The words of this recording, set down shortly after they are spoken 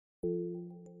I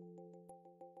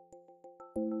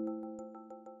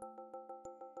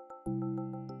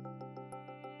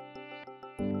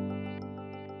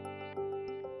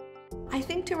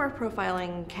think tumor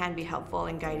profiling can be helpful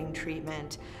in guiding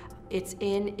treatment. It's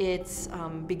in its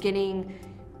beginning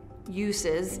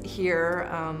uses here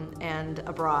and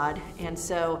abroad, and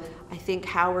so I think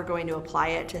how we're going to apply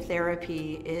it to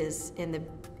therapy is in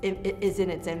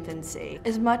its infancy.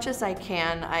 As much as I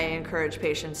can, I encourage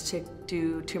patients to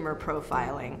do tumor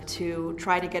profiling to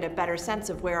try to get a better sense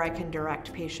of where I can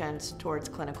direct patients towards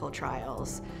clinical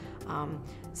trials.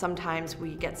 Sometimes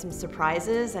we get some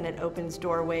surprises and it opens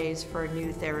doorways for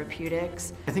new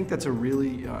therapeutics. I think that's a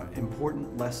really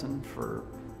important lesson for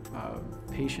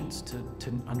patients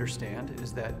to understand,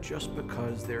 is that just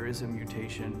because there is a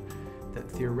mutation that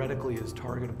theoretically is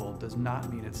targetable does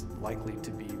not mean it's likely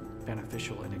to be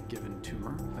beneficial in a given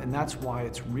tumor. And that's why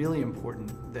it's really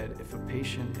important that if a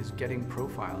patient is getting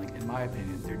profiling, in my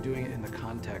opinion, they're doing it in the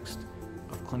context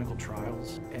of clinical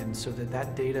trials, and so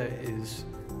that data is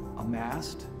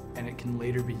amassed and it can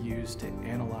later be used to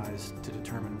analyze to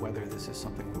determine whether this is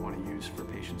something we want to use for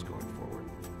patients going forward.